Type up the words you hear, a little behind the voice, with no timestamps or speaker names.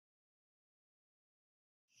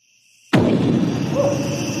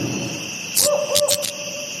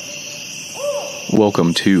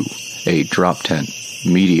Welcome to a Drop Tent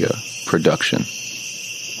Media production.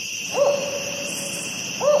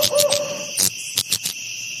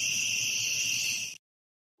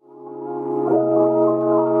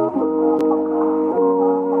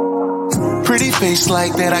 Pretty face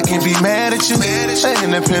like that, I can't be mad at you. An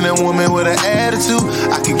independent woman with an attitude.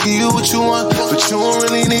 I can give you what you want, but you don't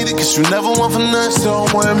really need it, cause you never want for nothing. So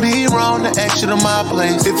it wouldn't be wrong to ask you to my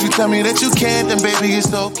place. If you tell me that you can't, then baby,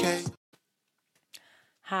 it's okay.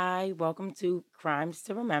 Hi, welcome to Crimes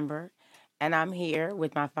to Remember. And I'm here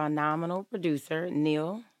with my phenomenal producer,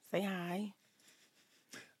 Neil. Say hi.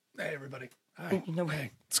 Hey, everybody. Hi. You know what?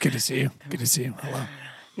 Hey, it's good to see you. Good to see you. Hello.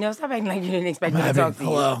 Neil, stop acting like you didn't expect me to talk to you.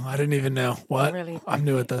 Hello. I didn't even know. What? Really? I'm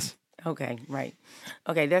new at this. Okay, right.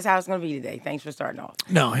 Okay, that's how it's going to be today. Thanks for starting off.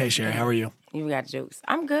 No, hey, Sherry. How are you? You got jokes.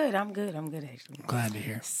 I'm good, actually. Glad to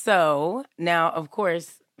hear. So, now, of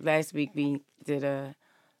course, last week we did a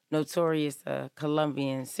notorious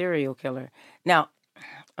Colombian serial killer. Now,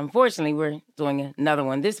 unfortunately, we're doing another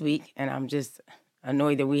one this week, and I'm just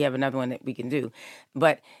annoyed that we have another one that we can do.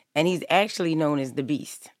 And he's actually known as the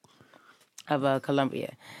Beast of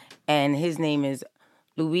Colombia. And his name is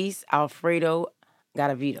Luis Alfredo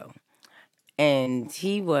Garavito. And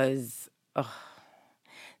he was, the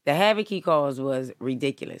havoc he caused was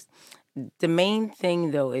ridiculous. The main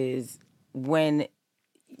thing, though, is when,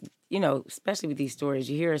 especially with these stories,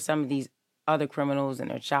 you hear some of these other criminals in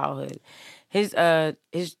their childhood. His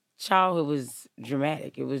childhood was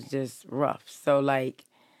dramatic. It was just rough. So, I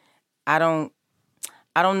don't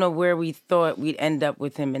know where we thought we'd end up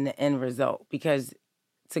with him in the end result, because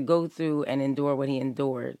to go through and endure what he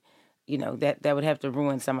endured, that would have to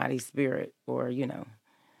ruin somebody's spirit or,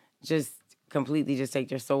 just completely just take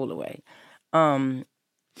their soul away.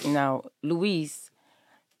 Now, Luis,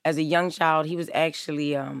 as a young child, he was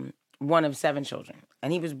actually one of 7 children,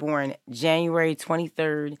 and he was born January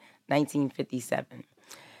 23rd, 1957.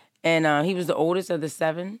 And he was the oldest of the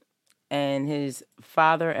 7, and his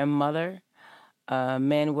father and mother,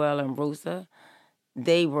 Manuel and Rosa,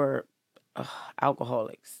 they were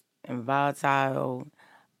alcoholics and volatile.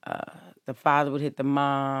 The father would hit the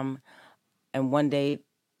mom, and one day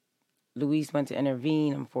Luis went to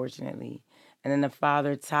intervene, unfortunately, and then the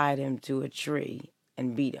father tied him to a tree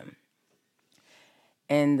and beat him.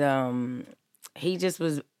 And he just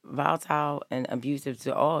was volatile and abusive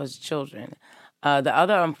to all his children. The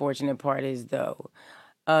other unfortunate part is, though,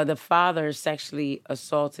 the father sexually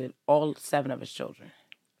assaulted all 7 of his children.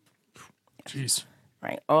 Jeez.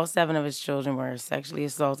 Right. All 7 of his children were sexually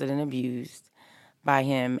assaulted and abused by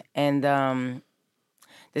him. And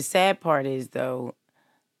the sad part is, though,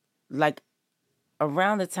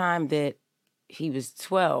 around the time that he was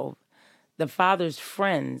 12, the father's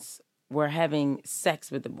friends were having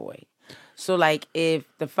sex with the boy. So, if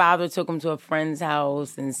the father took him to a friend's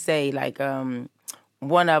house and say,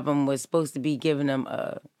 one of them was supposed to be giving him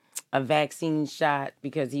a vaccine shot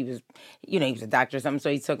because he was, he was a doctor or something,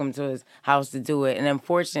 so he took him to his house to do it. And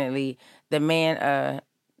unfortunately, the man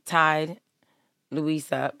tied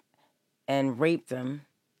Luis up and raped him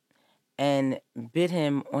and bit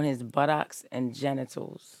him on his buttocks and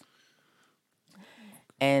genitals,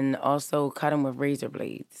 and also cut him with razor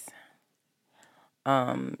blades.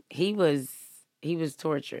 He was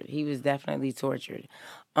tortured. He was definitely tortured.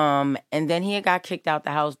 And then he got kicked out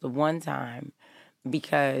the house the one time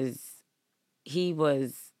because he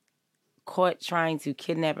was caught trying to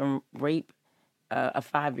kidnap and rape a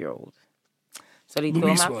 5-year-old. So they threw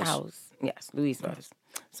him out the house. Yes, Luis was.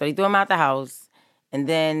 So they threw him out the house, and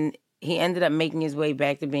then he ended up making his way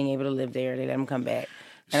back to being able to live there. They let him come back.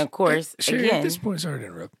 And of course, Sherry, again... at this point, sorry to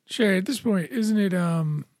interrupt. Sherry, at this point, isn't it,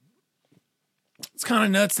 it's kind of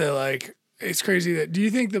nuts that, it's crazy that, do you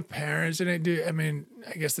think the parents, I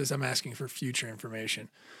guess I'm asking for future information,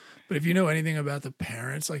 but if you know anything about the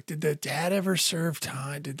parents, did the dad ever serve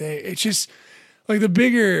time? It's just, not the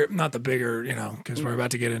bigger, because we're about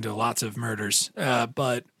to get into lots of murders,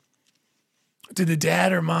 but did the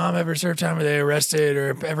dad or mom ever serve time? Were they arrested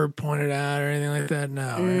or ever pointed out or anything like that?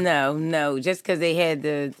 No. Right? No. Just because they had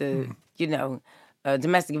the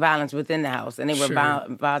domestic violence within the house, and they were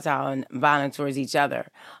volatile and violent towards each other.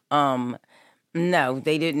 No,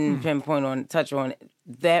 they didn't touch on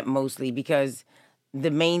that mostly, because the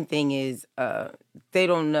main thing is they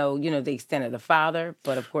don't know, the extent of the father.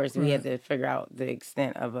 But of course, we had to figure out the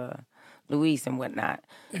extent of Luis and whatnot.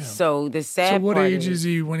 Yeah. So the sad part age is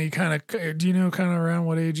he when he do you know around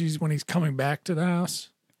what age he's when he's coming back to the house?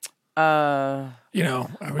 You know,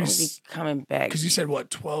 are we When was he coming back? Because you said what,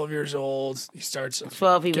 12 years old? He starts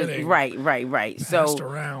 12. He was getting right. passed So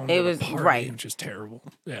around it at was a party, right. which is terrible.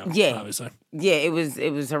 Yeah, Yeah. obviously. Yeah, it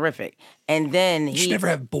was horrific. And then You should never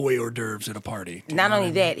have boy hors d'oeuvres at a party. Do you not know what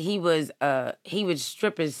only I mean? that, he would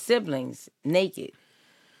strip his siblings naked.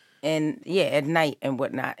 And at night and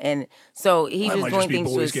whatnot. And so he Well, that was might doing just be things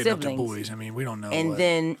to boys his getting up to siblings. boys. I mean, we don't know.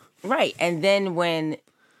 And then when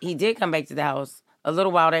he did come back to the house, a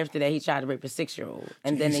little while after that, he tried to rape a 6-year-old,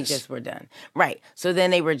 and then they just were done. Right. So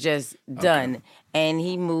then they were just done, and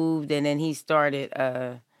he moved, and then he started,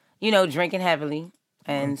 drinking heavily,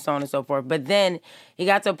 and so on and so forth. But then he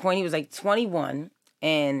got to a point, he was like 21,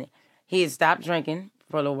 and he had stopped drinking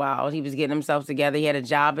for a little while. He was getting himself together. He had a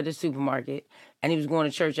job at the supermarket, and he was going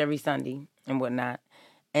to church every Sunday and whatnot.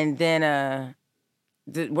 And then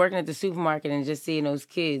working at the supermarket and just seeing those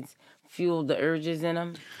kids fueled the urges in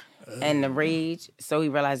him and the rage. So he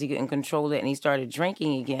realized he couldn't control it, and he started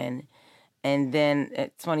drinking again. And then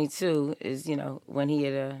at 22 is, when he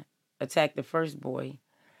had attacked the first boy.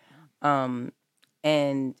 And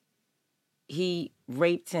he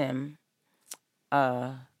raped him.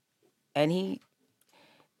 And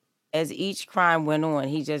as each crime went on,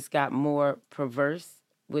 he just got more perverse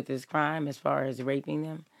with his crime as far as raping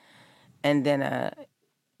them. And then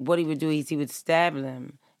what he would do is he would stab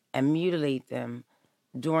them and mutilate them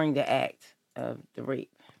during the act of the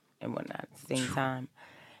rape and whatnot at the same time.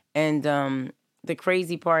 And the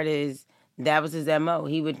crazy part is that was his MO.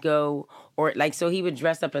 He would go, so he would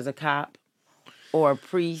dress up as a cop or a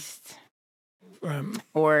priest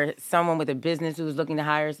or someone with a business who was looking to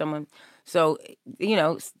hire someone. So,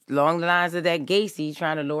 along the lines of that Gacy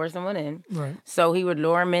trying to lure someone in. Right. So he would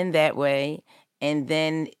lure him in that way, and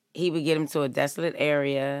then he would get him to a desolate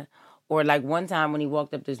area. Or like one time when he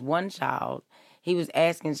walked up to this one child, he was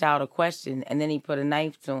asking child a question, and then he put a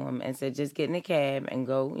knife to him and said, just get in the cab and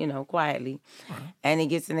go, quietly. Uh-huh. And he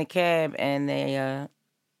gets in the cab, and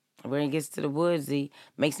when he gets to the woods, he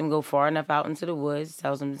makes him go far enough out into the woods,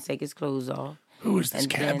 tells him to take his clothes off. Who is this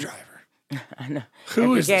cab driver? I know.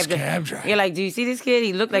 Who is this cab driver? You're like, do you see this kid?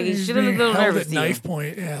 He looked like he should have looked a little nervous. At knife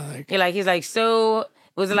point, yeah. He's like, so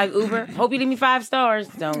was it like Uber? Hope you leave me 5 stars.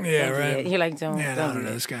 Don't. Yeah, don't right. You're like, don't. Yeah, don't I don't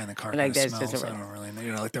know. This guy in the car like that's smells. just I don't really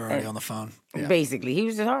know. Like they're already on the phone. Yeah. Basically, he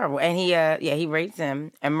was just horrible, and he raped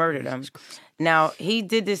him and murdered him. Now he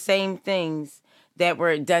did the same things that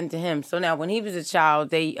were done to him. So now when he was a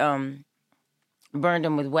child, they burned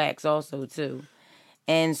him with wax also too.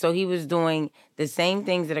 And so he was doing the same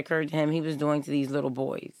things that occurred to him, he was doing to these little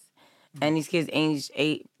boys. And these kids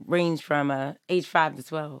range from age 5 to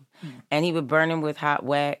 12. And he would burn them with hot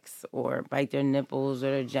wax or bite their nipples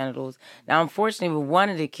or their genitals. Now, unfortunately, with one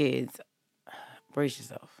of the kids, brace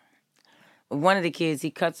yourself. With one of the kids,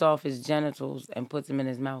 he cuts off his genitals and puts them in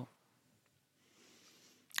his mouth.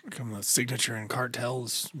 Become a signature in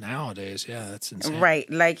cartels nowadays. Yeah, that's insane. Right.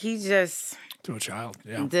 Like, he just... To a child,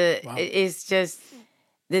 yeah. Wow. It's just...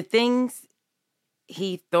 The things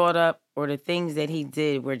he thought up or the things that he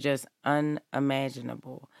did were just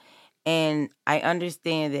unimaginable. And I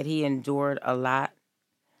understand that he endured a lot,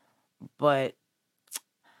 but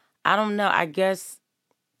I don't know. I guess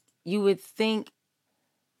you would think,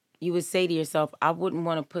 you would say to yourself, I wouldn't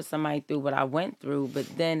want to put somebody through what I went through, but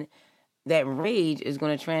then that rage is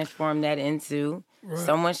going to transform that into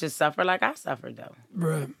someone should suffer like I suffered, though.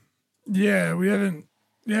 Right. Yeah, we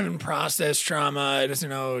haven't processed trauma, just,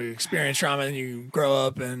 experience trauma, and you grow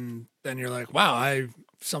up and then you're like, wow,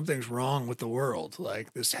 something's wrong with the world.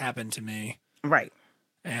 Like, this happened to me. Right.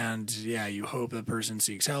 And yeah, you hope the person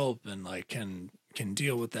seeks help and like can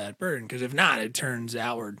deal with that burden. Because if not, it turns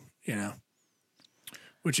outward,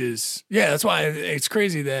 which is, that's why it's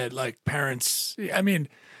crazy that like parents, I mean,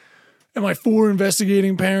 am I for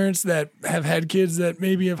investigating parents that have had kids that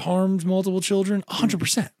maybe have harmed multiple children?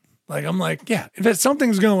 100%. Like, I'm like, yeah, if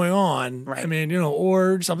something's going on, right. I mean,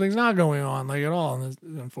 or something's not going on, like, at all. And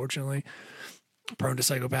unfortunately, prone to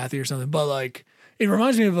psychopathy or something. But, like, it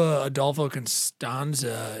reminds me of Adolfo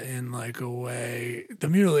Constanza in, like, a way, the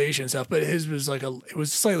mutilation stuff. But his was, like, it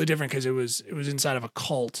was slightly different because it was inside of a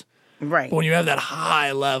cult. Right. But when you have that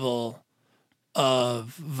high level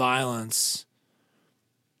of violence,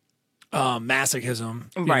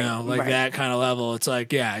 masochism, that kind of level. It's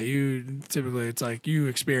like, it's like you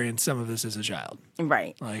experience some of this as a child.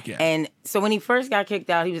 Right. Like, yeah. And so when he first got kicked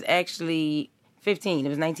out, he was actually 15. It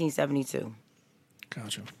was 1972.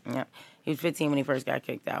 Gotcha. Yeah. He was 15 when he first got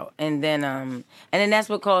kicked out. And then that's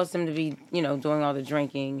what caused him to be, doing all the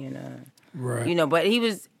drinking and, right. But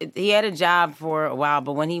he had a job for a while,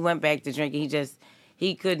 but when he went back to drinking,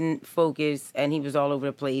 he couldn't focus, and he was all over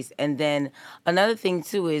the place. And then another thing,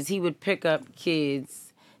 too, is he would pick up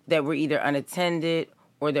kids that were either unattended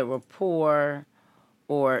or that were poor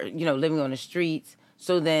or, living on the streets.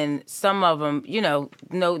 So then some of them,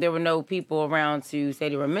 there were no people around to say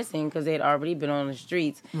they were missing because they had already been on the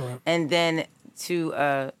streets. Right. And then to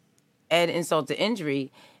add insult to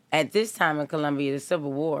injury, at this time in Colombia, the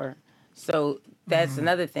Civil War, so that's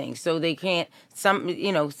another thing. So they can't, some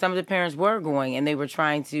of the parents were going and they were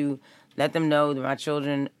trying to let them know that my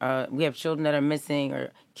children, we have children that are missing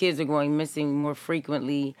or kids are going missing more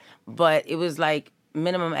frequently. But it was like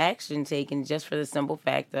minimum action taken just for the simple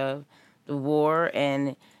fact of the war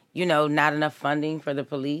and, not enough funding for the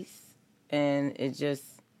police. And it just,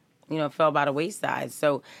 fell by the wayside.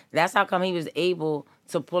 So that's how come he was able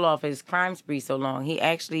to pull off his crime spree so long.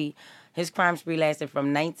 His crime spree lasted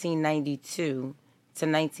from 1992 to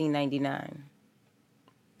 1999.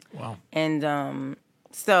 Wow. And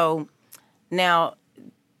so now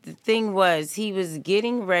the thing was, he was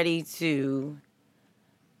getting ready to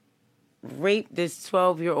rape this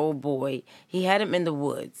 12-year-old boy. He had him in the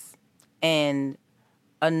woods. And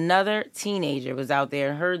another teenager was out there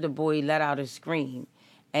and heard the boy let out a scream.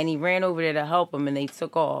 And he ran over there to help him, and they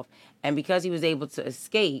took off. And because he was able to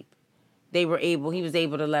escape, he was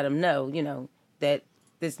able to let him know, that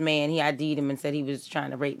this man, he ID'd him and said he was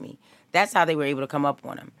trying to rape me. That's how they were able to come up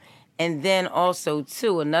on him. And then also,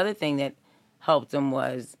 too, another thing that helped him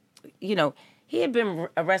was, he had been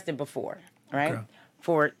arrested before, right? Okay.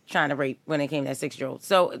 For trying to rape when it came to that 6-year-old.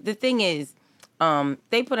 So the thing is,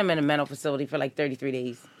 they put him in a mental facility for like 33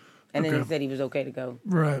 days. And then he said he was okay to go.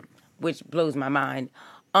 Right. Which blows my mind.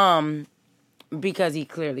 Because he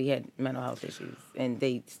clearly had mental health issues, and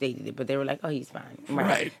they stated it, but they were like, "Oh, he's fine."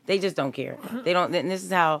 Right? They just don't care. They don't. And this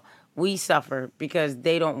is how we suffer because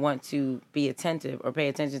they don't want to be attentive or pay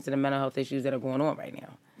attention to the mental health issues that are going on right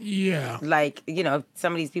now. Yeah. Like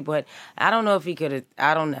some of these people had. I don't know if he could have.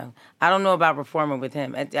 I don't know. I don't know about reforming with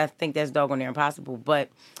him. I think that's doggone near impossible. But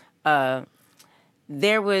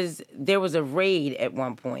there was a raid at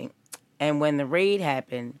one point, and when the raid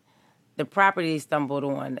happened, the property they stumbled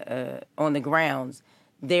on the grounds,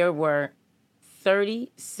 there were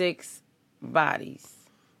 36 bodies.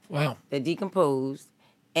 Wow. That decomposed.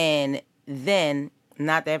 And then,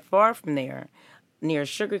 not that far from there, near a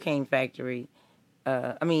sugarcane field,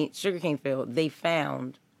 they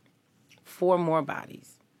found 4 more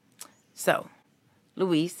bodies. So,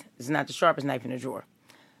 Luis is not the sharpest knife in the drawer.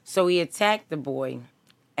 So he attacked the boy,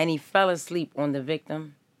 and he fell asleep on the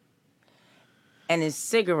victim. And his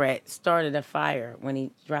cigarette started a fire when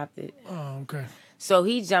he dropped it. Oh, okay. So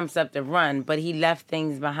he jumps up to run, but he left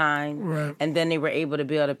things behind. Right. And then they were able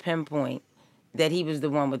to pinpoint that he was the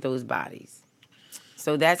one with those bodies.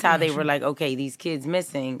 So that's how they were like, okay, these kids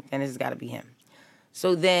missing, and this has got to be him.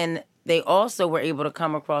 So then they also were able to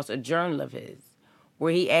come across a journal of his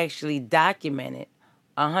where he actually documented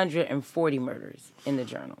 140 murders in the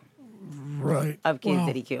journal. Right. Of kids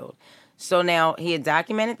that he killed. So now he had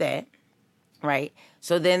documented that. Right.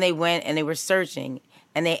 So then they went and they were searching,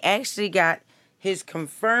 and they actually got his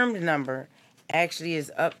confirmed number actually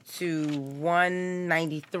is up to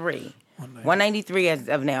 193. 193 as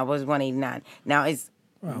of now was 189. Now it's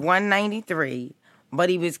 193, but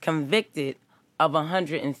he was convicted of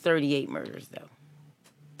 138 murders though.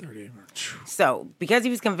 38 murders. So because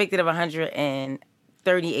he was convicted of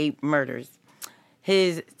 138 murders,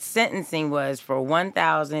 his sentencing was for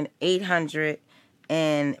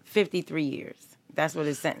 1,853 years. That's what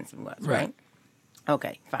his sentence was, right?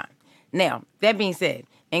 Okay, fine. Now, that being said,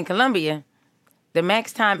 in Colombia, the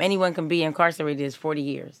max time anyone can be incarcerated is 40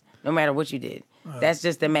 years, no matter what you did. That's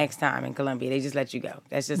just the max time in Colombia. They just let you go.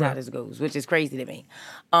 That's just how this goes, which is crazy to me.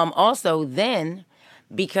 Also, then,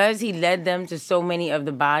 because he led them to so many of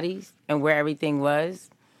the bodies and where everything was,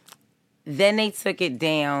 then they took it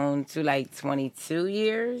down to like 22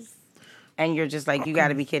 years. And you're just like, you got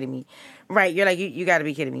to be kidding me. Right, you're like, you got to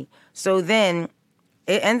be kidding me. So then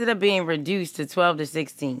it ended up being reduced to 12 to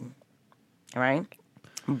 16, right?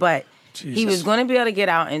 But he was going to be able to get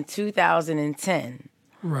out in 2010.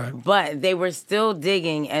 Right. But they were still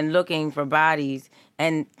digging and looking for bodies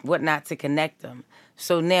and whatnot to connect them.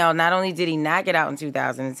 So now, not only did he not get out in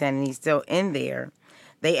 2010 and he's still in there,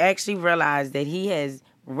 they actually realized that he has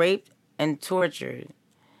raped and tortured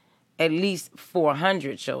at least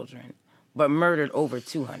 400 children, but murdered over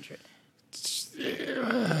 200.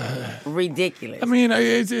 Ridiculous. I mean,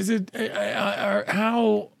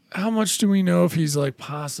 how much do we know if he's like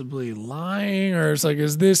possibly lying, or it's like,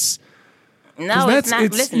 is this? No, it's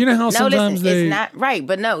not. Listen, you know how sometimes it's not right,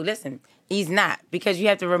 but no, listen, he's not, because you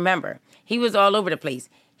have to remember he was all over the place.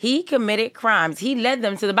 he committed crimes. He led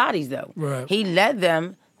them to the bodies, though. Right. He led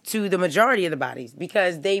them to the majority of the bodies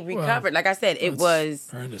because they recovered. Like I said, it was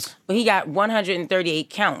horrendous. he got 138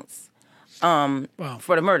 counts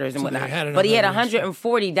for the murders and whatnot. But he had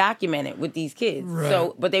 140 documented with these kids. Right.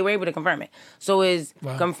 So, but they were able to confirm it. So his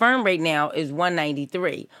confirmed rate now is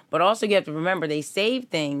 193. But also you have to remember they saved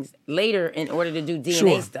things later in order to do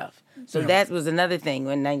DNA stuff. So that was another thing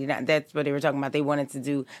when 99. That's what they were talking about. They wanted to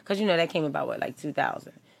do because that came about like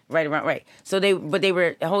 2000. Right. So they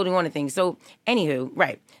were holding on to things. So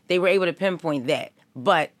anywho, they were able to pinpoint that,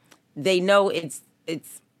 but they know it's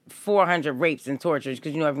 400 rapes and tortures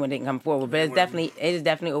because everyone didn't come forward, but it is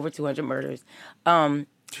definitely over 200 murders.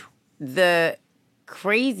 The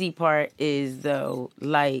crazy part is though,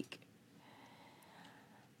 like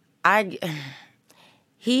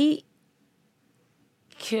he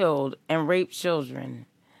killed and raped children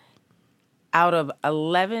out of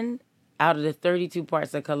the 32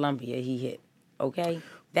 parts of Colombia he hit. Okay?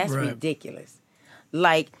 That's ridiculous.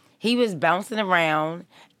 Like, he was bouncing around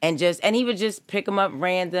and he would just pick them up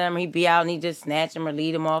random. He'd be out and he'd just snatch them or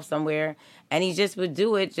lead them off somewhere. And he just would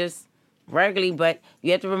do it just regularly. But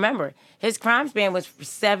you have to remember, his crime span was for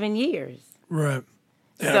 7 years. Right.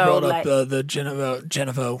 Yeah, So, I brought up the Geneva.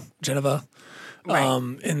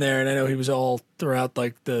 In there, and I know he was all throughout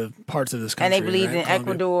like the parts of this country. And they believed in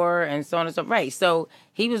Colombia. Ecuador and so on and so forth. Right. So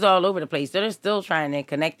he was all over the place. So they're still trying to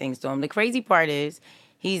connect things to him. The crazy part is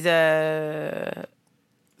he's last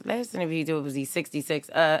interview he did was he's 66.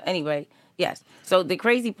 Anyway, yes. So the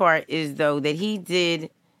crazy part is though that he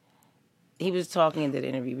was talking in the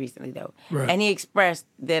interview recently though. Right. And he expressed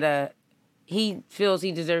that he feels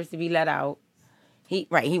he deserves to be let out. He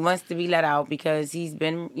wants to be let out because he's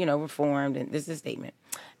been, reformed, and this is a statement.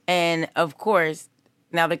 And, of course,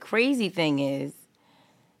 now the crazy thing is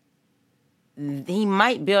he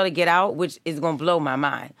might be able to get out, which is going to blow my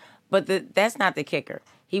mind. But that's not the kicker.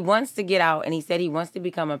 He wants to get out, and he said he wants to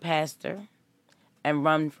become a pastor and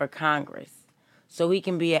run for Congress so he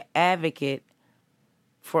can be an advocate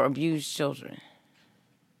for abused children.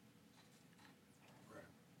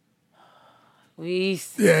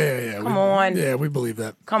 Yeah. Come on. Yeah, we believe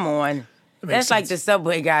that. Come on. That's sense. like the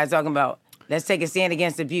Subway guy talking about, let's take a stand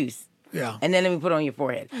against abuse. Yeah. And then let me put it on your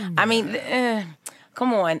forehead. I mean,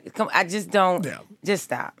 come on. I just don't. Yeah. Just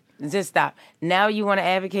stop. Just stop. Now you want to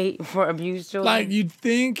advocate for abused children? Like you'd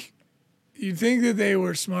think that they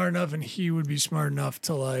were smart enough and he would be smart enough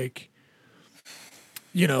to lie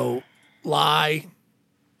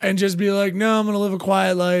and just be like, no, I'm going to live a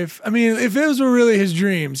quiet life. I mean, if those were really his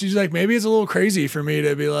dreams, he's like, maybe it's a little crazy for me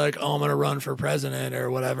to be like, oh, I'm going to run for president or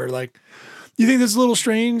whatever. Like, you think that's a little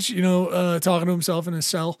strange, talking to himself in his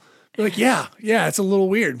cell? You're like, yeah, it's a little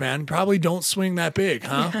weird, man. Probably don't swing that big,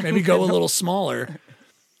 huh? Maybe go a little smaller.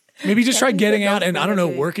 Maybe just try getting out and, I don't know,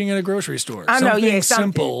 working at a grocery store. Something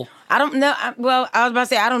simple. I don't know. I was about to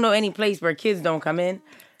say, I don't know any place where kids don't come in.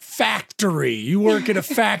 Factory. You work at a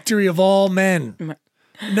factory of all men.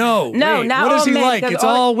 No, not what is all he men, like? It's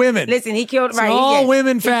all women. Listen, he killed all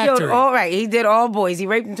women factory. Killed all He did all boys. He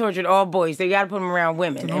raped and tortured all boys. So you got to put him around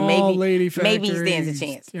women, and maybe he stands a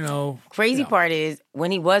chance. Crazy part is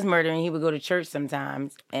when he was murdering, he would go to church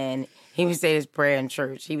sometimes, and he would say his prayer in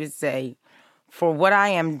church. He would say, "For what I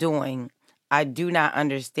am doing, I do not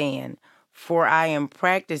understand. For I am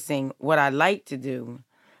practicing what I like to do,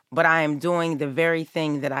 but I am doing the very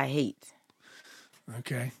thing that I hate."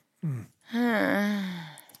 Okay.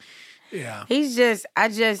 Yeah. I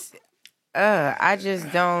just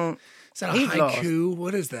don't. Is that a haiku? Lost.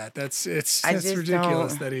 What is that? That's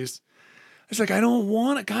ridiculous that he's. It's like, I don't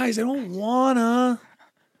want to, guys. I don't want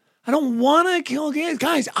to kill kids.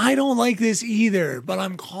 Guys, I don't like this either, but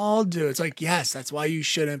I'm called to. It's like, yes, that's why you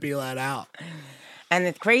shouldn't be let out. And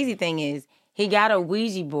the crazy thing is, he got a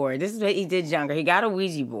Ouija board. This is what he did younger. He got a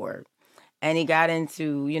Ouija board. And he got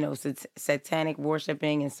into, satanic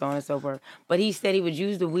worshiping and so on and so forth. But he said he would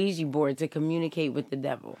use the Ouija board to communicate with the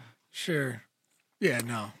devil. Sure. Yeah,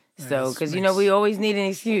 no. So, because, we always need an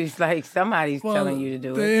excuse. Like, somebody's telling you to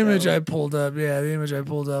do it. The image I pulled up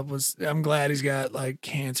was, I'm glad he's got, like,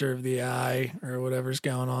 cancer of the eye or whatever's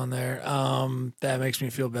going on there. That makes me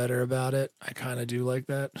feel better about it. I kind of do like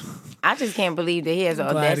that. I just can't believe that he has the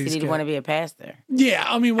audacity to want to be a pastor. Yeah,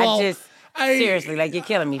 I mean, seriously, like, you're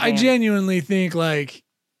killing me, fam. I genuinely think, like,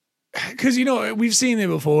 because, we've seen it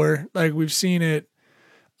before. Like, we've seen it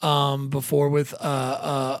before with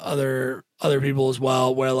other people as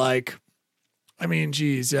well, where, like, I mean,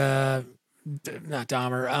 geez, not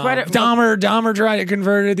Dahmer. Dahmer tried to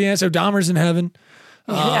convert it at the end, so Dahmer's in heaven.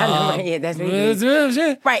 Yeah, that's what he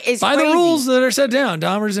did. Right, it's by crazy. the rules that are set down.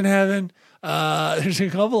 Dahmer's in heaven. There's a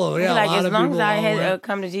couple of like a lot as of long people as I along the had way. a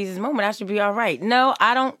come to Jesus moment, I should be all right. No,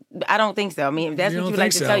 I don't think so. I mean, if that's You what don't you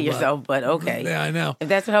like think to so, tell but- yourself, but okay. Yeah, I know. If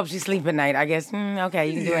that's what helps you sleep at night, I guess okay,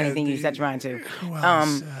 you can do Yeah, anything you set your mind to. Who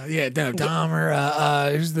else?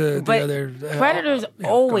 Dahmer. Who's the But other? predators yeah, go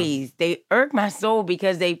on. always they irk my soul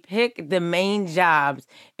because they pick the main jobs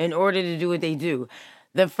in order to do what they do.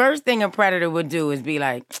 The first thing a predator would do is be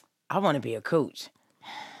like, I want to be a coach.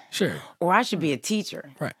 Sure. Or I should be a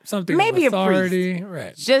teacher. Right. Something Maybe of a priest. authority.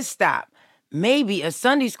 Right. Just stop. Maybe a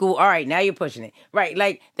Sunday school. All right, now you're pushing it. Right.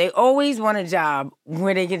 Like they always want a job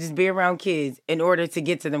where they can just be around kids in order to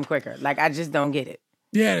get to them quicker. Like I just don't get it.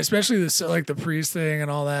 Yeah, and especially this like the priest thing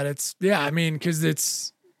and all that. It's I mean, because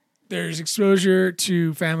there's exposure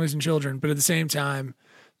to families and children, but at the same time,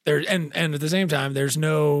 there's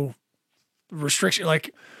no restriction.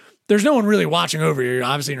 Like there's no one really watching over you.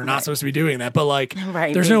 Obviously, you're not supposed to be doing that, but like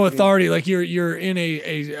Right, there's no basically. authority. Like you're in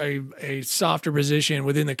a softer position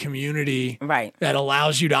within the community, Right. that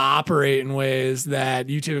allows you to operate in ways that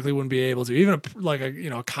you typically wouldn't be able to. Even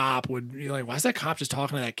a cop would be like, why is that cop just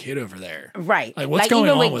talking to that kid over there? Right. Like, what's going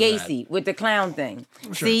even on with with that? Gacy, with the clown thing.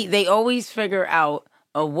 Sure. See, they always figure out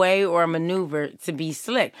a way or a maneuver to be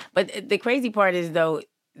slick. But the crazy part is, though,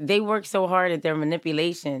 they work so hard at their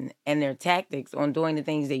manipulation and their tactics on doing the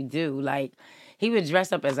things they do. Like, he would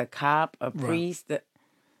dress up as a cop, a priest,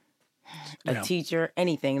 a teacher,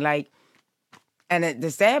 anything. Like, and the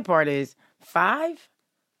sad part is, 5?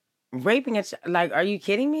 Raping a like, are you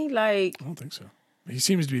kidding me? Like, I don't think so. He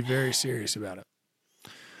seems to be very serious about it.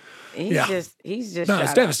 he's just No, shot it's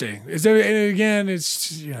up. devastating. And again,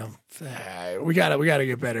 it's we gotta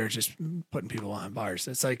get better at just putting people behind bars.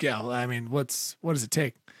 It's like, I mean, what does it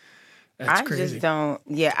take? That's crazy. Just don't.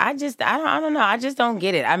 Yeah, I don't know. I just don't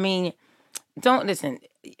get it. I mean, don't listen.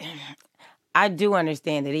 I do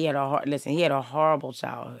understand that he had a horrible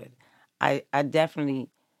childhood. I definitely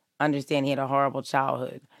understand he had a horrible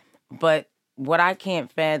childhood. But what I can't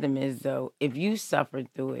fathom is, though, if you suffered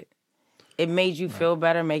through it, it made you feel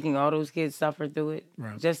better making all those kids suffer through it.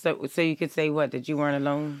 Right. Just so you could say that you weren't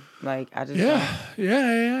alone. Like I just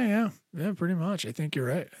Yeah, pretty much. I think you're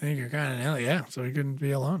right. I think you're kind of nailing it. Yeah, so he couldn't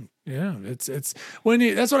be alone. Yeah, it's that's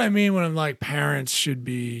what I mean when I'm like, parents should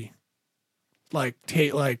be like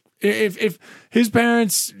if his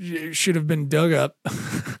parents should have been dug up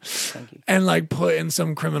and like put in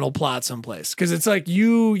some criminal plot someplace, because it's like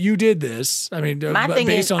you did this. I mean, my thing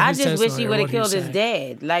based is, on I his just wish testimony he or would have what killed his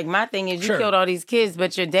saying. dad. Like my thing is, you Sure. killed all these kids,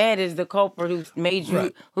 but your dad is the culprit who made you,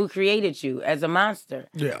 Right. who created you as a monster.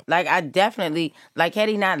 Yeah. Like I definitely, like had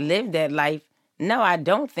he not lived that life, no, I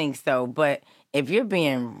don't think so. But if you're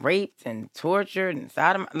being raped and tortured and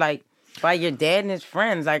like by your dad and his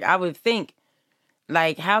friends, like I would think,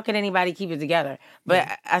 like how can anybody keep it together? But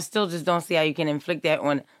I still just don't see how you can inflict that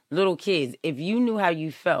on little kids if you knew how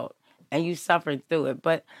you felt and you suffered through it.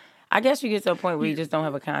 But I guess you get to a point where you just don't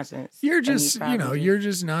have a conscience. You're and you just, probably you're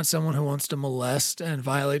just not someone who wants to molest and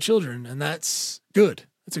violate children, and that's good.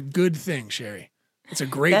 It's a good thing, Sherry. It's a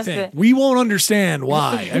great That's thing. the- We won't understand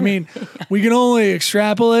why. I mean, we can only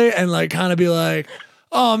extrapolate and like kind of be like,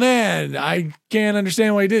 oh man, I can't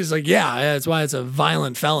understand why he did. It's like, yeah, that's why it's a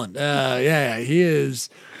violent felon. Yeah, he is.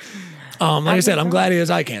 Like I said, I'm glad he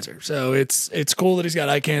has eye cancer. So it's cool that he's got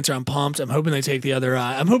eye cancer. I'm pumped. I'm hoping they take the other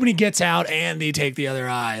eye. I'm hoping he gets out and they take the other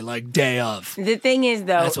eye like day of. The thing is,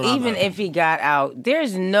 though, That's what I'm even hoping. if he got out,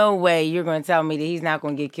 there's no way you're going to tell me that he's not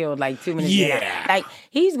going to get killed like 2 minutes later. Yeah. Like,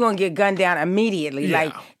 he's going to get gunned down immediately.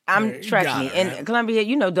 Yeah. Like, You trust got me. it, In right?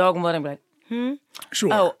 Columbia, dog and mother be like,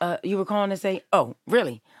 Sure. you were calling to say, oh,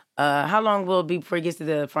 really? How long will it be before he gets to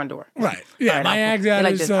the front door? Right. Yeah. All right, My I'll ag pull- dad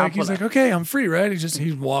like is this, like, I'll he's pull like, up. okay, I'm free, right?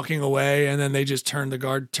 He's walking away, and then the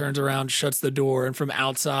guard turns around, shuts the door, and from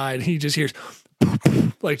outside he just hears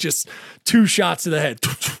like just 2 shots to the head.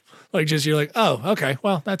 Like just you're like, oh, okay,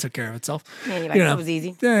 well that took care of itself. Yeah, you're like, that was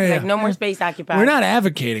easy. Yeah, Like, no more space occupied. We're not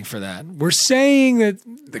advocating for that. We're saying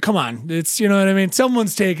that. Come on, it's what I mean.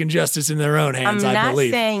 Someone's taking justice in their own hands. I'm I not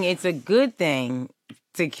believe saying it's a good thing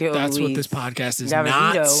to kill that's what Luis this podcast is Garavito.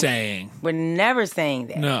 not saying. We're never saying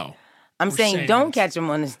that. No. I'm We're saying saying don't it's- catch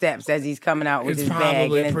him on the steps as he's coming out with It's his bag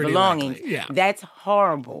probably and his pretty belongings. likely, yeah. That's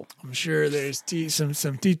horrible. I'm sure there's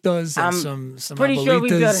some titos and I'm some pretty sure we'd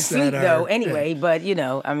be able to abuelitas sleep that though are- anyway, but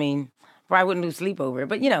I mean, probably wouldn't lose sleep over it.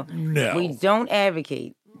 But No. we don't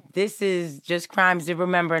advocate. This is just crimes to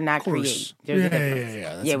remember, not Of course. create. There's a difference.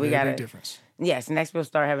 Yeah. That's Yeah, a we big, gotta- big difference. Yes, next we'll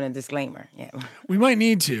start having a disclaimer. Yeah. We might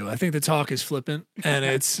need to. I think the talk is flippant, and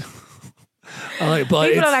it's. But People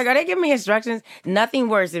it's, are like, are they giving me instructions? Nothing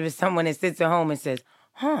worse if it's someone that sits at home and says,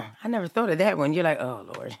 I never thought of that one. You're like, oh,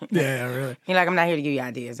 Lord. Yeah, really. You're like, I'm not here to give you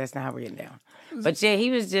ideas. That's not how we're getting down. But yeah,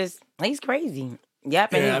 he's crazy.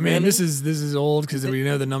 Yep. Yeah, I mean, this is old because we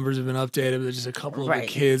know the numbers have been updated, but there's just a couple of the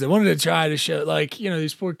kids. I wanted to try to show, like,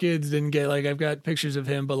 these poor kids didn't get, like, I've got pictures of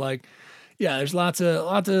him, but, like, yeah, there's lots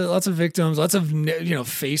of victims, lots of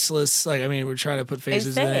faceless. Like, I mean, we're trying to put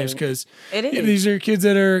faces in names because these are kids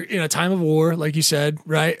that are in a time of war, like you said,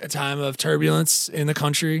 right? A time of turbulence in the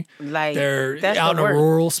country. Like they're out in a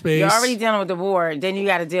rural space. You're already dealing with the war, then you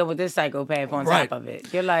got to deal with this psychopath on top of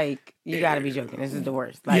it. You're like, you got to be joking. This is the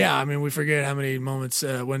worst. Like, yeah, I mean, we forget how many moments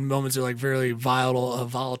when moments are like very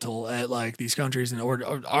volatile at like these countries and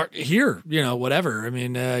or here, whatever. I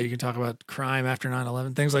mean, you can talk about crime after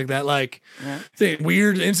 9/11, things like that. Like. Yeah.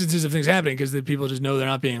 Weird instances of things happening because the people just know they're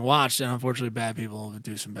not being watched, and unfortunately, bad people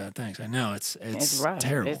do some bad things. I know it's rough.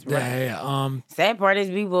 Terrible. It's rough. Yeah. Sad part is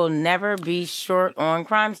we will never be short on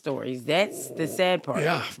crime stories. That's the sad part.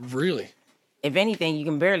 Yeah, really. If anything, you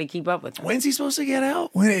can barely keep up with them. When's he supposed to get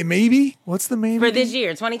out? Maybe? What's the maybe? For this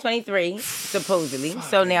year, 2023, supposedly.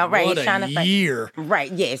 So now, he's trying to year.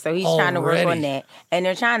 Right, yeah. So he's trying to work on that. And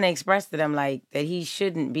they're trying to express to them, like, that he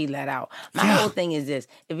shouldn't be let out. My whole thing is this.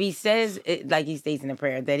 If he says, like he states in the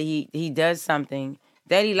prayer, that he does something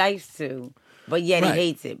that he likes to, but yet he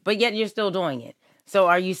hates it. But yet you're still doing it. So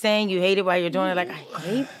are you saying you hate it while you're doing it? Like, I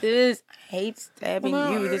hate this. I hate stabbing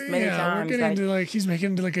you this many times. We're getting into, like, he's making it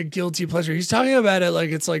into, like, a guilty pleasure. He's talking about it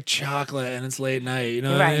like it's like chocolate and it's late night. You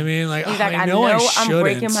know what I mean? Like, he's like, I know I'm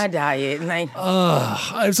breaking my diet. Like,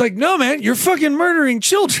 it's like, no, man, you're fucking murdering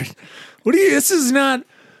children. What are you? This is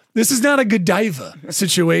not a Godiva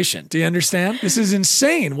situation. Do you understand? This is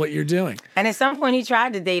insane what you're doing. And at some point, he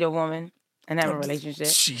tried to date a woman and have a relationship.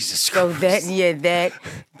 Jesus Christ. So that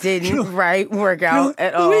didn't work out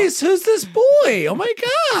at all. Luis, who's this boy? Oh my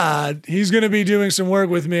God. He's going to be doing some work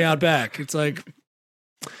with me out back. It's like,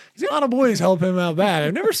 a lot of boys help him out back.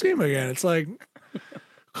 I've never seen him again. It's like,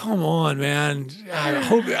 come on, man.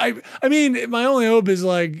 I mean, my only hope is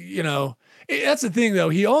like, that's the thing, though.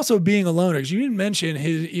 He also being a loner, because you didn't mention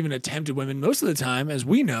his even attempted women. Most of the time, as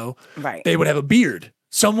we know, they would have a beard.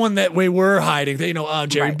 Someone that we were hiding,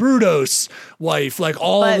 Jerry Bruto's wife, like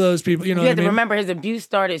all of those people. You have to remember his abuse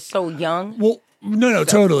started so young. Well, no,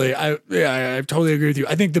 totally. I totally agree with you.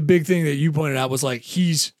 I think the big thing that you pointed out was like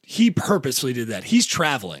he purposely did that. He's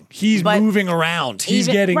traveling. He's moving around. He's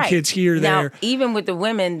getting kids here, there. Now, even with the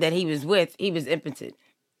women that he was with, he was impotent.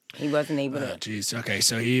 He wasn't able to. Jeez. Okay,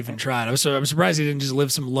 so he even tried. I'm surprised he didn't just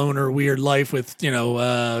live some loner, weird life with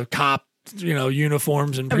cop.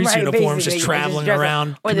 Uniforms and priest uniforms, just traveling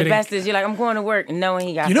around. Or the best is you're like, I'm going to work, knowing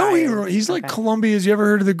he got fired. He's like Columbia's. You ever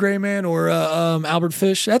heard of the Gray Man or Albert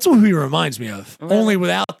Fish? That's who he reminds me of. Really? Only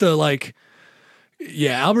without the like.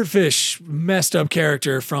 Yeah, Albert Fish, messed up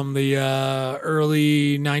character from the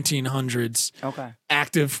early 1900s. Okay.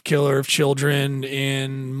 Active killer of children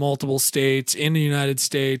in multiple states in the United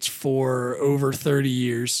States for over 30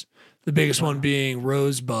 years. The biggest one being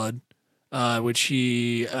Rosebud. Which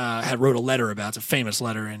he had wrote a letter about. It's a famous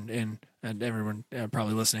letter, and everyone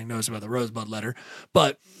probably listening knows about the Rosebud letter.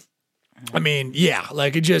 But I mean, yeah,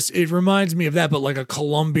 like it reminds me of that, but like a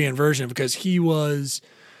Colombian version, because he was,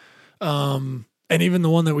 and even the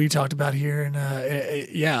one that we talked about here, and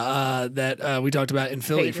that we talked about in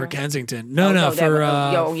Philly Pedro? For Kensington. I know what you're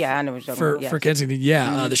talking about. For Kensington,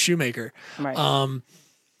 the shoemaker. Right.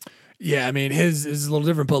 Yeah, I mean, his is a little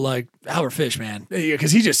different, but like Albert Fish, man,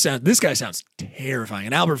 because this guy sounds terrifying.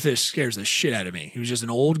 And Albert Fish scares the shit out of me. He was just an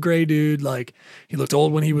old gray dude. Like, he looked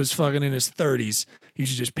old when he was fucking in his 30s. He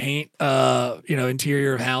used to just paint,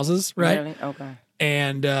 interior of houses, right? Really? Okay.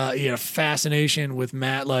 And he had a fascination with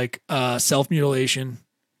self-mutilation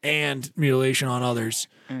and mutilation on others.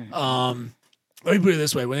 Let me put it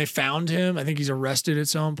this way. When they found him, I think he's arrested at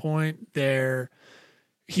some point.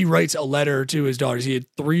 He writes a letter to his daughters. He had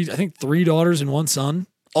three daughters and one son.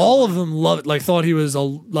 All of them thought he was a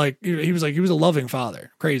loving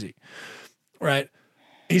father. Crazy. Right.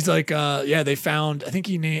 He's like, they found, I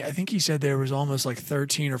think he said there was almost like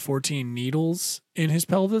 13 or 14 needles in his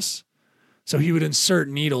pelvis. So he would insert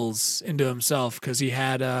needles into himself because he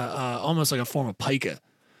had almost like a form of pica.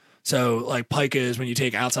 So like pica is when you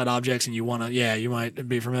take outside objects and you want to, you might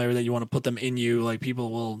be familiar with that. You want to put them in you. Like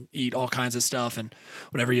people will eat all kinds of stuff and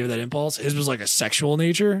whenever you have that impulse. His was like a sexual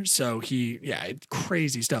nature. So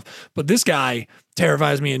crazy stuff. But this guy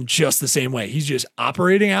terrifies me in just the same way. He's just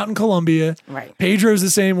operating out in Colombia. Right. Pedro's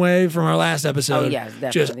the same way from our last episode. Oh, yes,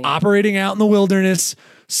 definitely. Just operating out in the wilderness,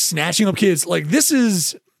 snatching up kids. Like this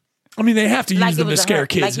is, I mean, they have to use them to scare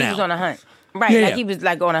kids now. He was on a hunt. Right, like he was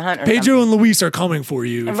like on a hunt or Pedro something. and Luis are coming for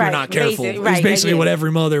you if you're not careful. It's basically what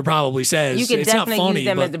every mother probably says. You can it's definitely not funny, use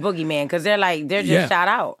them but as the boogeyman because they're just shot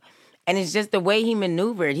out. And it's just the way he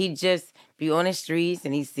maneuvered. He'd just be on the streets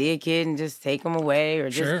and he'd see a kid and just take him away or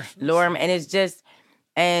just lure him. And it's just,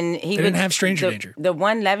 and he didn't have stranger danger. The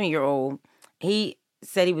 11-year-old, he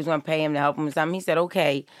said he was going to pay him to help him with something. He said,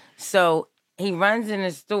 okay. So he runs in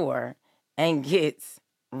the store and gets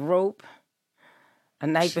rope, a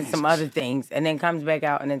knife, and some other things, and then comes back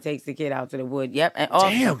out and then takes the kid out to the wood. Yep. And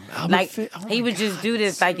also, he would just do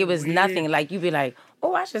this like it was nothing. Like you'd be like,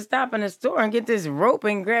 oh, I should stop in the store and get this rope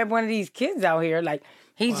and grab one of these kids out here. Like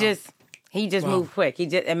he just moved quick.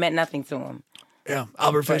 It meant nothing to him. Yeah.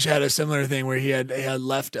 Albert Fish had a similar thing where he had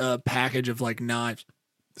left a package of like knives,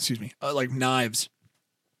 knives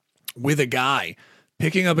with a guy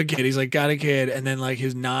picking up a kid. He's like, got a kid. And then like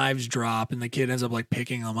his knives drop and the kid ends up like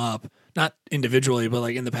picking them up. Not individually, but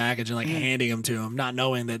like in the package and like handing them to him, not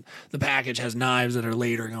knowing that the package has knives that are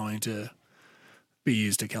later going to be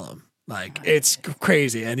used to kill him. Like it's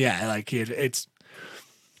crazy. And yeah, like it's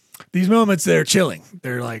these moments, they're chilling.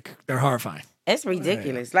 They're horrifying. It's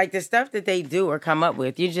ridiculous. Like the stuff that they do or come up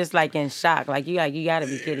with, you're just like in shock. Like you got to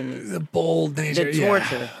be kidding me. The bold nature. The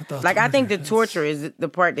torture. I think the torture is the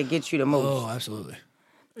part that gets you the most. Oh, absolutely.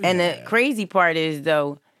 And the crazy part is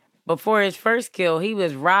though, before his first kill, he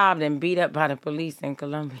was robbed and beat up by the police in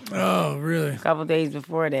Colombia. Oh, really? A couple days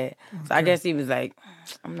before that. So I guess he was like,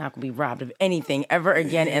 I'm not going to be robbed of anything ever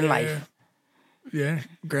again in life. Yeah.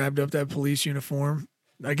 Grabbed up that police uniform.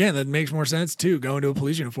 Again, that makes more sense, too. Going to a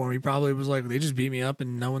police uniform, he probably was like, they just beat me up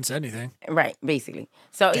and no one said anything. Right, basically.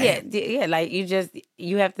 So, yeah, like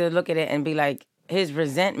you have to look at it and be like, his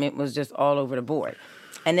resentment was just all over the board.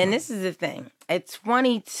 And then this is the thing. At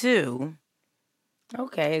 22...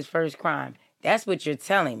 okay, his first crime. That's what you're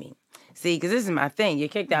telling me. See, because this is my thing. You're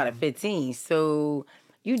kicked out at 15, so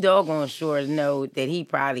you doggone sure know that he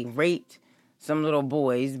probably raped some little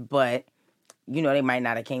boys, but, you know, they might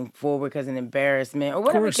not have came forward because of an embarrassment or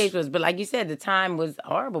whatever the case was. But like you said, the time was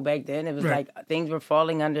horrible back then. It was like things were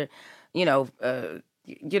falling under,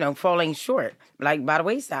 falling short, like by the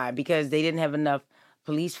wayside because they didn't have enough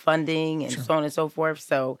police funding and so on and so forth.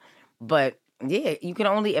 So, but, yeah, you can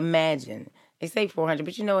only imagine. They say 400,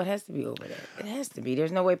 but it has to be over that. It has to be.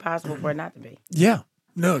 There's no way possible for it not to be. Yeah.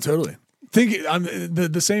 No, totally.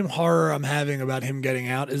 The same horror I'm having about him getting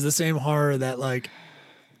out is the same horror that like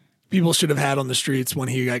people should have had on the streets when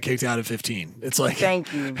he got kicked out at 15. It's like,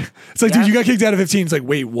 thank you. It's like, dude, you got kicked out at 15. It's like,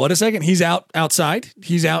 wait, what a second? He's outside.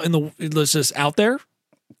 He's out just out there.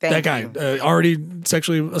 That guy already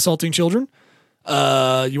sexually assaulting children. You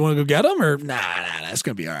want to go get him or nah, that's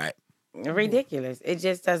gonna be all right. Ridiculous. It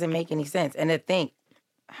just doesn't make any sense. And to think,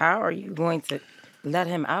 how are you going to let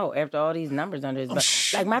him out after all these numbers under his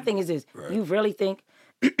belt? Like my thing is this: you really think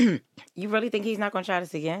he's not going to try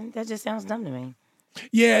this again? That just sounds dumb to me.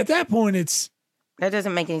 Yeah, at that point, that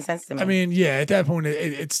doesn't make any sense to me. I mean, yeah, at that point,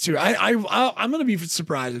 it's too. I'm going to be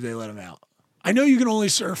surprised if they let him out. I know you can only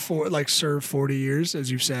serve 40 years,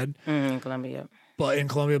 as you've said, in Colombia. But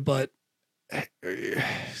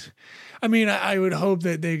I mean, I would hope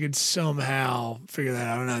that they could somehow figure that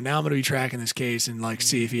out. I don't know. Now I'm going to be tracking this case and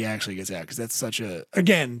see if he actually gets out because that's such a.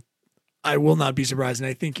 Again, I will not be surprised, and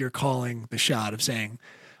I think you're calling the shot of saying,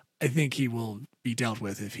 I think he will be dealt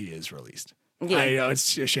with if he is released. Yeah, I know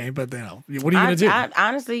it's a shame, but what are you going to do?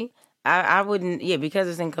 Honestly, I wouldn't. Yeah, because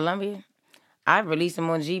it's in Colombia, I'd release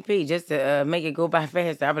him on GP just to make it go by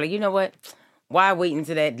faster. I'd be like, you know what? Why wait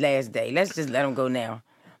until that last day? Let's just let him go now.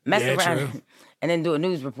 Mess around and then do a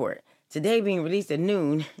news report. Today being released at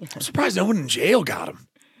noon. I'm surprised no one in jail got him.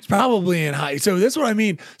 It's probably in high. So that's what I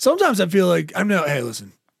mean. Sometimes I feel like hey,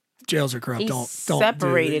 listen, jails are corrupt. Don't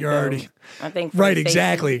separated. Do it. You're already. I think right,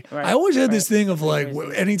 exactly. Right, I always had this thing of like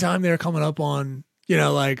anytime they're coming up on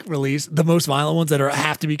like release the most violent ones that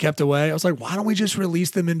have to be kept away. I was like, why don't we just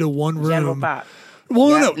release them into one room? General Pop.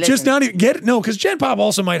 Well, no, just not even because Gen Pop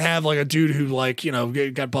also might have like a dude who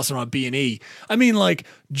got busted on B&E. I mean, like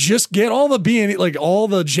just get all the B&E, like all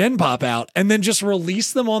the Gen Pop out, and then just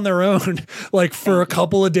release them on their own, like for a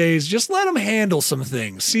couple of days. Just let them handle some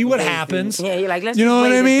things, see what happens. Yeah, you're like, let's you know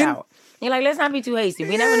what I mean? Out. You're like, let's not be too hasty.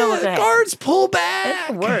 We never know what's going to happen. Guards pull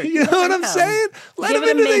back. Work. You know what I'm saying? Let them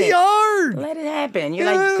into the yard. Let it happen. You're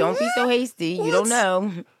like, don't be so hasty. You don't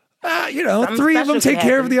know. Something 3 of them take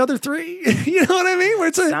care of the other 3. You know what I mean?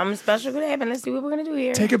 Where something special could happen. Let's see what we're going to do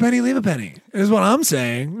here. Take a penny, leave a penny, is what I'm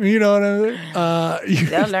saying. You know what I mean?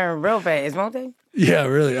 They'll learn real fast, won't they? Yeah,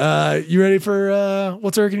 really. You ready for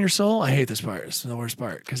what's irking your soul? I hate this part. It's the worst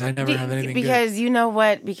part because I never have anything because good. You know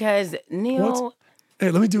what? Because Neil... Hey,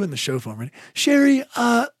 let me do it in the show form. Ready? Sherry,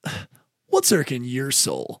 What's irking your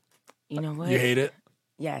soul? You know what? You hate it?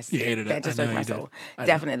 Yes. You hated it. That just I irked know my you did. soul. I know.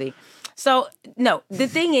 Definitely. So, no, the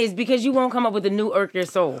thing is, because you won't come up with a new irk your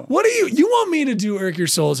soul. What do you want me to do irk your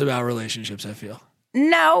souls about relationships, I feel?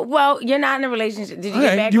 No, well, you're not in a relationship. Did you get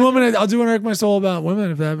Okay. back? Do you want me to? I'll do an irk my soul about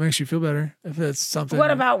women if that makes you feel better. If that's something.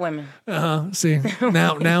 What about women? See,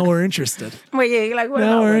 now we're interested. Well, yeah, you're like, what Now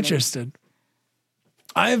about we're women? interested.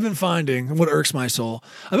 I have been finding what irks my soul.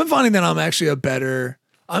 I've been finding that I'm actually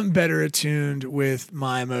I'm better attuned with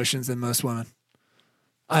my emotions than most women.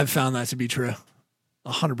 I've found that to be true.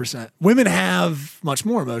 100%. Women have much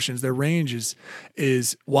more emotions. Their range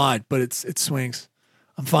is wide, but it swings.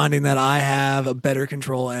 I'm finding that I have a better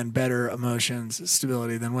control and better emotions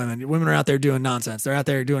stability than women. Women are out there doing nonsense. They're out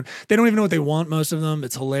there they don't even know what they want, most of them.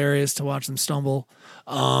 It's hilarious to watch them stumble.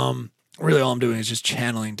 Really all I'm doing is just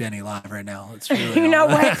channeling Denny live right now. It's really You know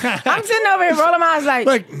what? I'm sitting over here rolling my eyes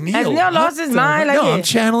like Neil, has Neil lost his mind? Like, no, yeah. I'm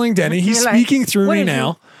channeling Denny. He's You're like, speaking through what me did you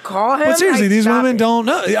now. Call him. But seriously, Like, these stop women it. don't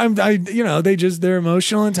know. Their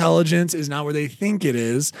emotional intelligence is not where they think it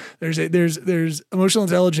is. There's emotional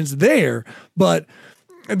intelligence there, but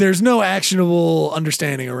there's no actionable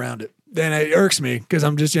understanding around it. Then it irks me because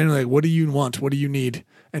I'm just generally like, what do you want? What do you need?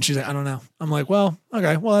 And she's like, I don't know. I'm like, well,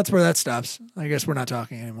 okay, well, that's where that stops. I guess we're not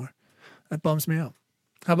talking anymore. That bums me out.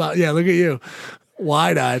 How about, look at you.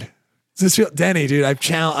 Wide-eyed. Does this feel, Denny, dude, I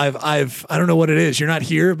don't know what it is. You're not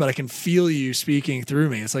here, but I can feel you speaking through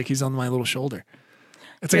me. It's like he's on my little shoulder.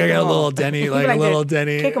 It's like I got a little Denny, like a little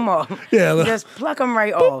Denny. Kick him off. Yeah. Just pluck him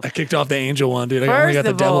right off. I kicked off the angel one, dude. I only got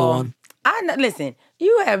the First of devil all, one. Listen,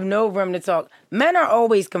 you have no room to talk. Men are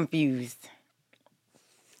always confused.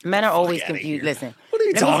 Men are always outta confused. here. Listen. What are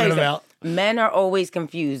you let me tell talking something. about? Men are always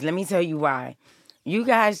confused. Let me tell you why. You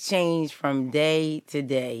guys change from day to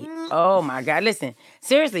day. Oh my God. Listen,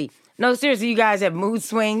 seriously. No, seriously, you guys have mood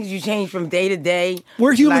swings. You change from day to day.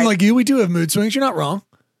 We're human like you. We do have mood swings. You're not wrong.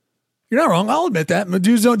 You're not wrong. I'll admit that.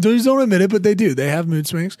 Dudes don't admit it, but they do. They have mood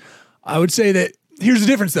swings. I would say that here's the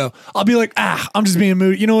difference though. I'll be like, I'm just being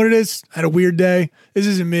moody. You know what it is? I had a weird day. This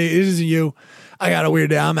isn't me. This isn't you. I got a weird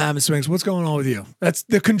day. I'm having swings. What's going on with you? That's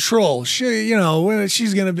the control. She's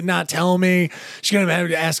going to not tell me. She's going to have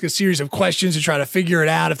to ask a series of questions to try to figure it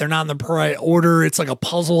out. If they're not in the right order, it's like a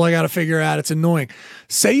puzzle I got to figure out. It's annoying.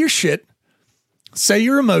 Say your shit. Say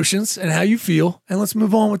your emotions and how you feel, and let's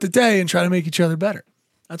move on with the day and try to make each other better.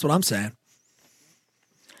 That's what I'm saying.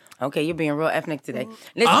 Okay, you're being real ethnic today.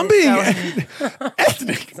 Listen, I'm being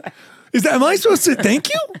ethnic. Am I supposed to thank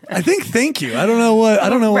you? I think thank you. I don't know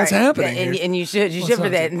what's happening and, here. and you should for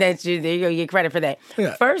that. And that's you. There you go. You get credit for that.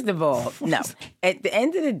 Yeah. First of all, no. At the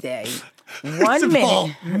end of the day, First of all,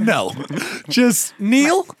 no. Just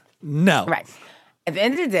Neil, no. Right. At the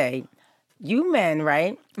end of the day, you men,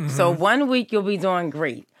 right? Mm-hmm. So 1 week you'll be doing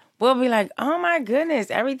great. We'll be like, oh my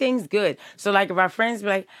goodness, everything's good. So like if our friends be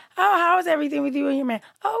like, oh, how's everything with you and your man?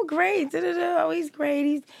 Oh, great. Da-da-da. Oh, he's great.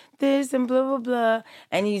 He's this and blah, blah, blah.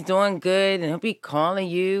 And he's doing good. And he'll be calling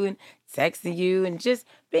you and texting you and just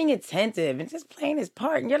being attentive and just playing his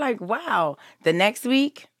part. And you're like, wow. The next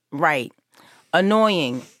week, right.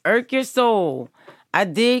 Annoying. Irk your soul. I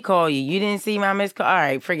did call you. You didn't see my missed call. All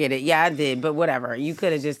right, forget it. Yeah, I did. But whatever. You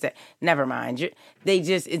could have just said, never mind.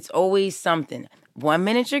 It's always something. 1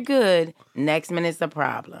 minute you're good, next minute's a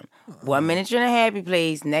problem. 1 minute you're in a happy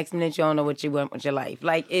place, next minute you don't know what you want with your life.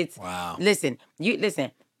 Like it's wow. Listen,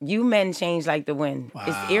 you men change like the wind. Wow.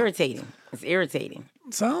 It's irritating.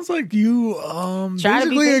 Sounds like you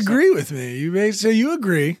basically agree with me. You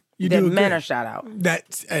agree. You that do men agree. are shot out.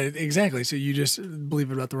 That's exactly. So you just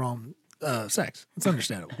believe about the wrong sex. It's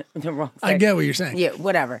understandable. The wrong sex. I get what you're saying. Yeah,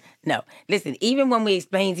 whatever. No, listen. Even when we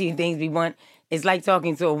explain to you things we want, it's like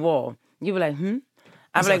talking to a wall. You be like,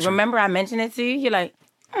 I'm like, remember I mentioned it to you? You're like,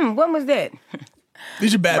 when was that?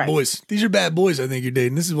 These are bad boys. These are bad boys. I think you're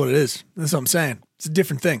dating. This is what it is. That's what I'm saying. It's a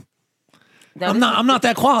different thing. No, I'm not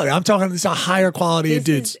that quality. I'm talking. It's a higher quality of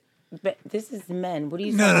dudes. This is men. What are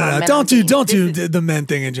you? No. Don't do the men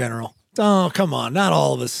thing in general. Oh, come on. Not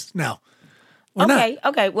all of us. No.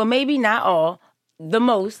 Okay. Well, maybe not all. The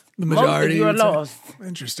majority. Most of you are lost.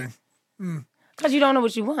 Interesting. Because you don't know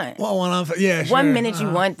what you want. Well, sure. 1 minute you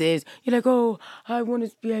want this. You're like, oh, I want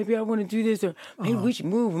to, baby, I want to do this. Or maybe we should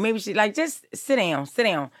move. Or maybe we should, like, just sit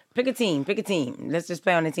down. Pick a team. Let's just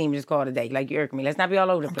play on the team. Just call it a day. Like, you irk me. Let's not be all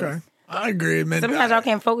over the place. I agree, man. Sometimes I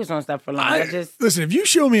can't focus on stuff for long. Listen, if you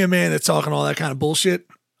show me a man that's talking all that kind of bullshit,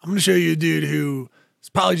 I'm going to show you a dude who is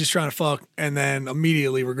probably just trying to fuck and then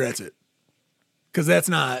immediately regrets it. Because that's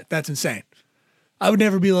insane. I would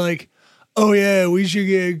never be like, oh yeah, we should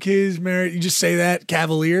get kids married. You just say that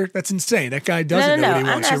cavalier. That's insane. That guy doesn't know what he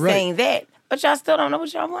wants. I'm not saying that. But y'all still don't know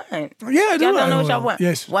what y'all want. Yeah, I do. Y'all don't know what y'all want.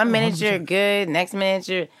 Yes. One minute 100%. you're good, next minute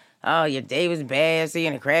you're, oh, your day was bad, so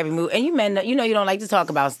you're in a crabby mood. And you men, you know you don't like to talk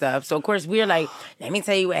about stuff. So, of course, we're like, let me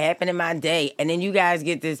tell you what happened in my day. And then you guys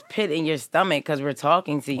get this pit in your stomach because we're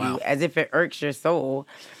talking to you as if it irks your soul.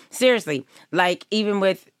 Seriously. Like, even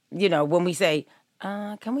with, you know, when we say,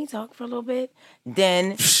 can we talk for a little bit?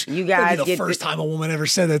 Then you guys That'd be get the first time a woman ever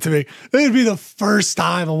said that to me. That'd be the first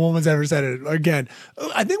time a woman's ever said it. Again,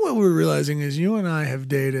 I think what we're realizing is you and I have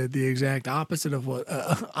dated the exact opposite of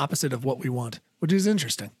what we want, which is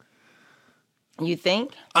interesting. You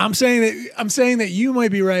think? I'm saying that you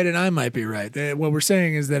might be right and I might be right. That what we're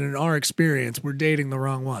saying is that in our experience, we're dating the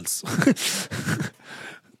wrong ones.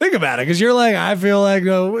 Think about it, because you're like, I feel like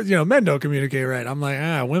men don't communicate right. I'm like,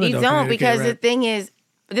 women You don't. don't, communicate because right. the thing is,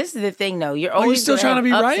 this is the thing though. You're Are you always still gonna trying to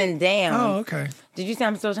have be ups right? and downs. Oh, okay. Did you say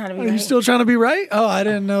I'm still trying to be Are right? you still trying to be right? Oh, I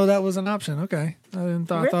didn't know that was an option. Okay, I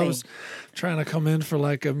thought I Really? was trying to come in for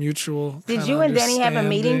like a mutual. Did kinda you and Denny have a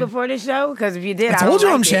meeting understanding. before the show? Because if you did, I I told don't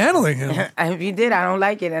you I'm like it. channeling him. If you did, I don't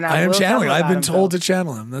like it, and I am will tell channeling. him I've about been himself. told to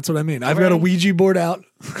channel him. That's what I mean. I've got a Right. Ouija board out.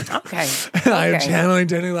 Okay. I am Okay. channeling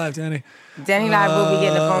Denny live. Denny. Denny Live will be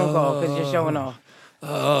getting a phone call because you're showing off.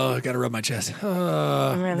 Oh, I got to rub my chest.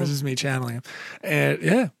 Really? This is me channeling him. And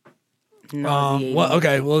yeah. Nauseating. Well,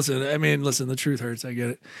 okay. Well, listen, the truth hurts. I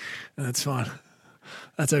get it. And that's fine.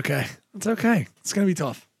 That's okay. It's okay. It's going to be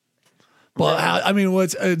tough. But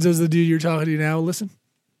what's, does the dude you're talking to now listen?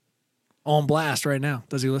 On blast right now.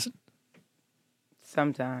 Does he listen?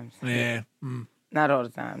 Sometimes. Yeah. Not all the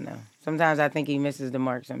time, no. Sometimes I think he misses the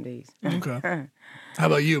mark some days. Okay. How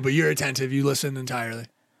about you? But you're attentive. You listen entirely.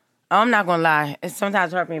 I'm not gonna lie. It's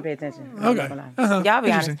sometimes hard for me to pay attention. I'm Okay. not gonna lie. Y'all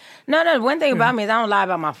be honest. Interesting. No. One thing about me is I don't lie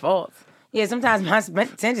about my faults. Yeah, sometimes my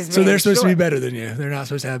attention span So they're is supposed to be short. better than you. They're not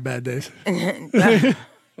supposed to have bad days.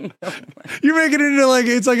 You're making it into like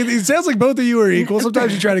it sounds like both of you are equal.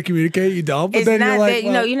 Sometimes you try to communicate, you don't, but It's then not you're like, that,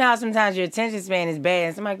 well, you know how sometimes your attention span is bad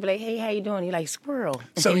and somebody be like, hey, how you doing? You're like, squirrel.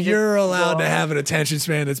 so You just you're allowed go to on. have an attention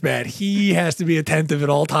span that's bad. He has to be attentive at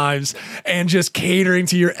all times and just catering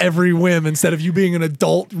to your every whim instead of you being an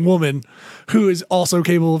adult woman who is also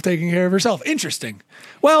capable of taking care of herself. Interesting.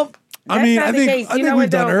 Well, I That's mean, not I the think case. I You think know we've what,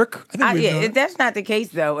 done though? irk. I think we've done it. That's not the case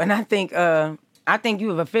though, and I think you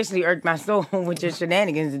have officially irked my soul with your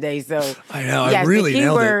shenanigans today. So I know. yes, I really the key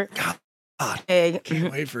nailed word, it. God, egg,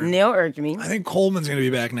 can't wait for it. Neil irked me. I think Coleman's going to be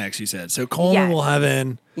back next, you said. So Coleman Yes. will have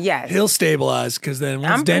in. Yes. He'll stabilize because then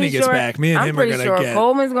once I'm Denny pretty gets sure- back, me and I'm him are pretty going sure to get.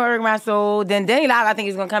 Coleman's gonna irk my soul. Then Denny Live, I think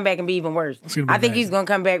he's gonna come back and be even worse. gonna be I think he's amazing. gonna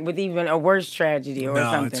come back with even a worse tragedy or No,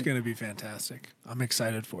 something. it's going to be fantastic. I'm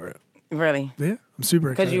excited for it. Really, Yeah, I'm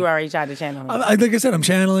super excited. because you already tried to channel him. Like I said, I'm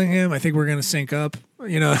channeling him. I think we're gonna sync up.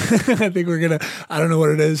 You know, I think we're gonna. I don't know what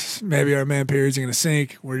it is. Maybe our man periods are gonna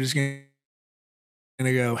sync. We're just gonna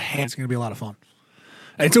go. Hey, it's gonna be a lot of fun.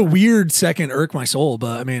 It's a weird second irk my soul,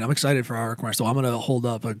 but I mean, I'm excited for our irk my soul. I'm gonna hold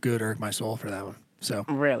up a good irk my soul for that one. So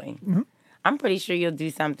Really, Mm-hmm. I'm pretty sure you'll do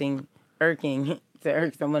something irking to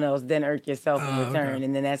irk someone else, then irk yourself in return,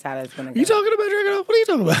 and then that's how that's gonna go. you talking about jerking off? What are you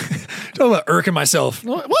talking about? Talking about irking myself.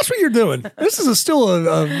 Watch what you're doing. This is still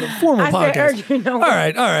a formal I said podcast. irk, you know all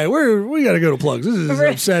what? right. We got to go to plugs. This is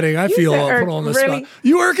Really? upsetting. I You feel said put irk, on the really? spot.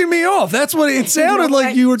 You irking me off. That's what it sounded know like.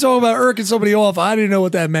 what? You were talking about irking somebody off. I didn't know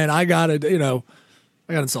what that meant. I got it. I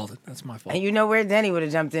got insulted. That's my fault. And you know where Denny would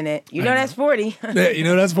have jumped in it. You know that's 40.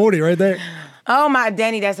 Yeah, that's 40 right there. Oh my,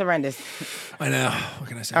 Denny, that's horrendous. I know. What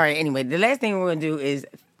can I say? All right, anyway, the last thing we're gonna do is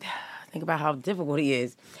think about how difficult he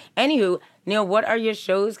is. Anywho, Neil, what are your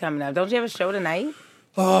shows coming up? Don't you have a show tonight?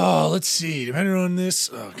 Oh, let's see. Depending on this,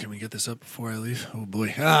 can we get this up before I leave? Oh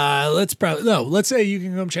boy. Let's say you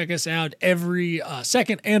can come check us out every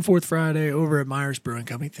second and fourth Friday over at Myers Brewing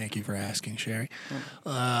Company. Thank you for asking, Sherry.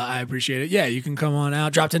 I appreciate it. Yeah, you can come on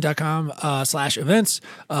out. Drop10.com/events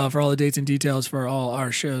for all the dates and details for all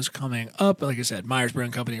our shows coming up. Like I said, Myers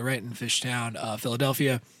Brewing Company right in Fishtown,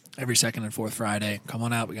 Philadelphia, every second and fourth Friday. Come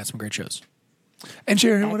on out. We got some great shows. And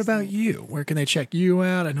Sherry, what about you? Where can they check you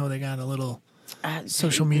out? I know they got a little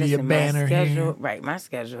social media banner my schedule, here. Right, my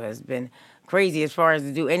schedule has been crazy as far as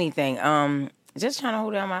to do anything. Just trying to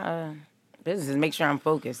hold down my businesses, make sure I'm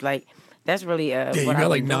focused. Like that's really Yeah, you what got I've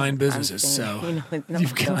like been 9 doing. businesses, I'm saying, so no,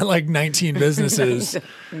 you've I got don't. like 19 businesses.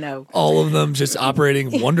 No. All of them just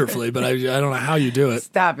operating wonderfully, but I don't know how you do it.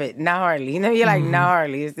 Stop it. Not hardly. You're like, not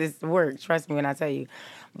hardly. It's work. Trust me when I tell you.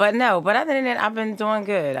 But other than that, I've been doing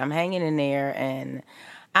good. I'm hanging in there. And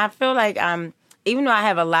I feel like even though I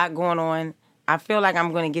have a lot going on, I feel like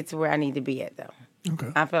I'm going to get to where I need to be at, though. Okay.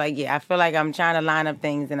 I feel like I'm trying to line up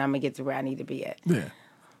things and I'm going to get to where I need to be at. Yeah.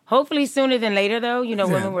 Hopefully sooner than later, though.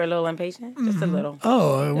 Women were a little impatient, just a little.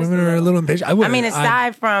 Oh, women are a little impatient. I mean,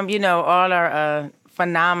 aside from all our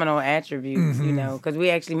phenomenal attributes, because we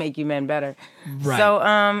actually make you men better. Right. So,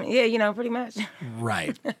 pretty much.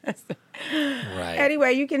 Right. Right.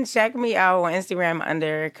 Anyway, you can check me out on Instagram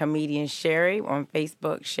under Comedian Sherry, on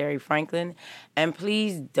Facebook, Sherry Franklin. And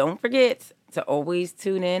please don't forget to always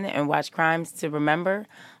tune in and watch Crimes to Remember.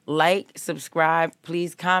 Like, subscribe,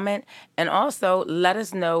 please comment. And also, let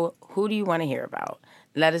us know who do you want to hear about.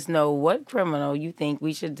 Let us know what criminal you think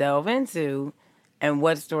we should delve into and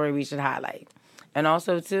what story we should highlight. And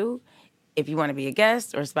also, too, if you want to be a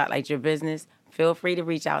guest or spotlight your business, feel free to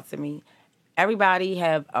reach out to me. Everybody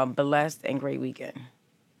have a blessed and great weekend.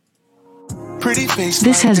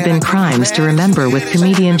 This has been Crimes to Remember with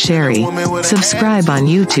Comedian Sherry. Subscribe on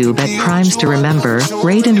YouTube at Crimes to Remember,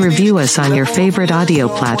 rate and review us on your favorite audio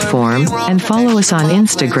platform, and follow us on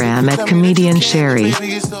Instagram at Comedian Sherry.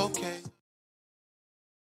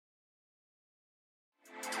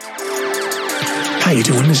 How you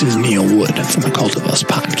doing? This is Neil Wood from the Cult of Us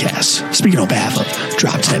podcast, speaking on behalf of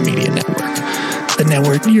Drop 10 Media Network, the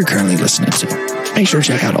network you're currently listening to. Make sure to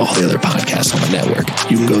check out all the other podcasts on the network.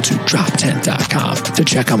 You can go to drop10.com to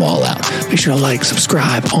check them all out. Make sure to like,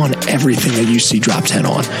 subscribe on everything that you see Drop 10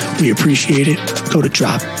 on. We appreciate it. Go to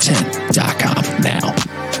drop10.com now.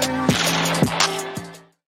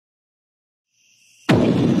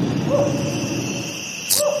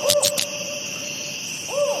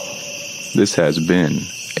 This has been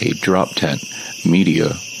a Drop 10 Media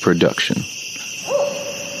Production.